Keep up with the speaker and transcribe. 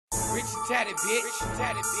Rich and tatted, bitch. Rich and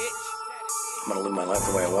tatted, bitch. I'm gonna live my life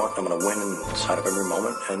the way I want. I'm gonna win inside of every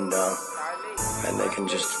moment, and they can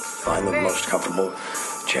just find the most comfortable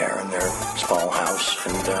chair in their small house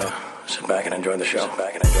and sit back and enjoy the show.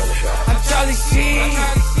 I'm Charlie Sheen.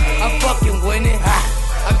 I'm fucking winning.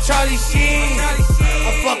 I'm Charlie Sheen.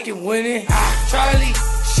 I'm fucking winning. Charlie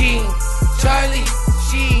Sheen. Charlie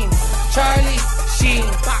Sheen. Charlie Sheen.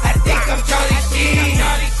 I think I'm Charlie Sheen.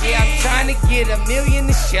 Yeah, I'm trying to get $1 million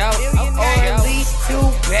to show, or at least 2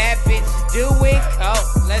 bad bitches doing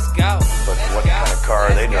coke. Let's go. But what kind of car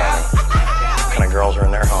are they driving? What kind of girls are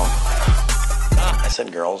in their home? I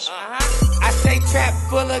said girls. I say trap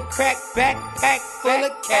full of crack, backpack full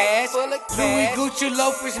of cash. Louis Gucci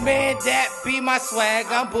loafers, man, that be my swag.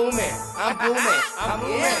 I'm booming.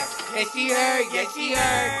 Yeah, she heard.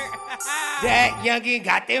 That youngin'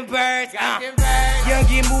 got them birds.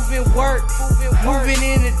 Youngin' moving work, moving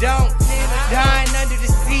in the dome, dying under the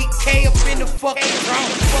seat, K up in the fucking trunk.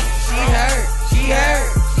 She heard.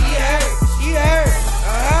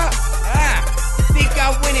 Think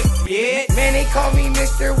I win it, bitch. Man, they call me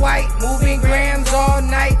Mr. White, moving grams all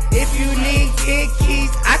night. If you need kid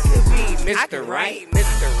keys, I could be Mr. Right.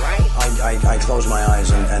 I closed my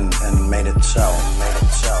eyes and made it so.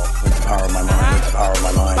 With the power of my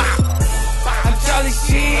mind. I'm Charlie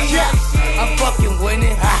Sheen. I'm fucking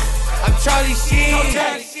winning. I'm Charlie Sheen.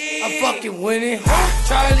 I'm fucking winning.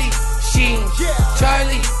 Charlie Sheen.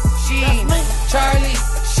 Charlie Sheen. Charlie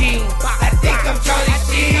Sheen. I think I'm Charlie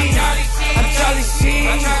Sheen. I'm Charlie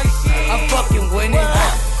Sheen. I'm fucking winning.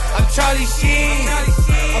 I'm Charlie Sheen.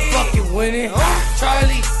 I'm fucking winning.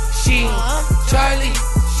 Charlie Sheen. Charlie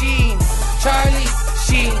Sheen. Charlie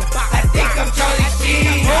Sheen. I think I'm Charlie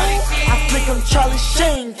Sheen. I think I'm Charlie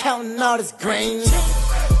Sheen, counting all this green.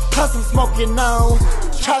 Plus I'm smoking on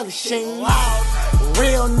Charlie Sheen.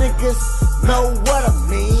 Real niggas know what I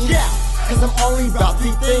mean. Cause I'm only about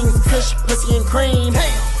 3 things: kush, pussy, and cream.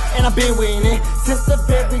 And I've been winning since the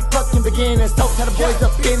very fucking beginning. So tell the boys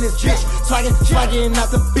up in this bitch, swaggin'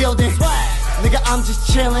 out the building. Nigga, I'm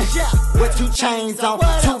just chillin' with 2 chains on,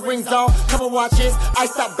 2 rings on, couple watches,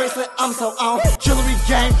 iced out bracelet, I'm so on. Jewelry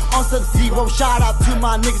game on Sub-Zero. Shout out to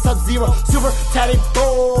my nigga Sub-Zero. Super tatted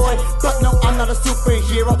boy, but no, I'm not a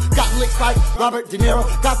superhero. Got licks like Robert De Niro,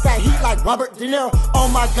 got that heat like Robert De Niro. Oh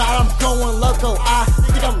my god, I'm going loco. I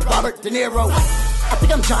think I'm Robert De Niro. I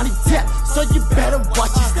think I'm Johnny Depp, so you better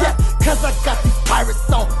watch your step. Cause I got these pirates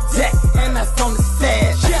on deck, and that's on the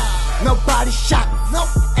set. Nobody shot,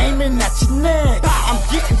 aiming at your neck. I'm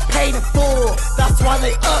getting paid in full, that's why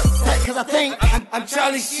they upset. Cause I think I'm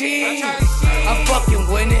Charlie Sheen. I'm fucking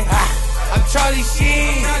winning. I'm Charlie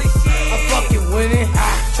Sheen. I'm fucking winning.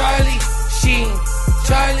 Charlie Sheen.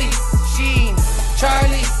 Charlie Sheen.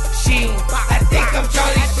 Charlie Sheen. I think I'm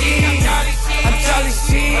Charlie Sheen. I'm Charlie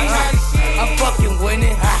Sheen. I'm fucking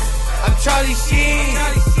winning. I'm Charlie Sheen.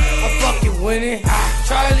 I'm fucking winning.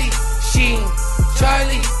 Charlie Sheen.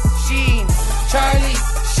 Charlie Sheen. Charlie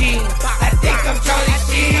Sheen. I think I'm Charlie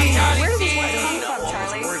Sheen.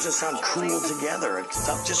 Words just sound cool together.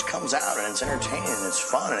 Stuff just comes out and it's entertaining and it's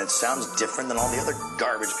fun and it sounds different than all the other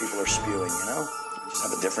garbage people are spewing, you know? I just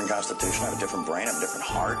have a different constitution, I have a different brain, I have a different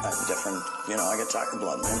heart, I have a different, I get tiger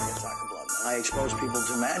blood, man. I expose people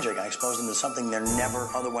to magic. I expose them to something they're never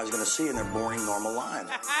otherwise going to see in their boring, normal lives.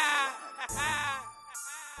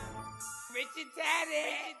 Rich and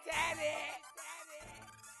tatted.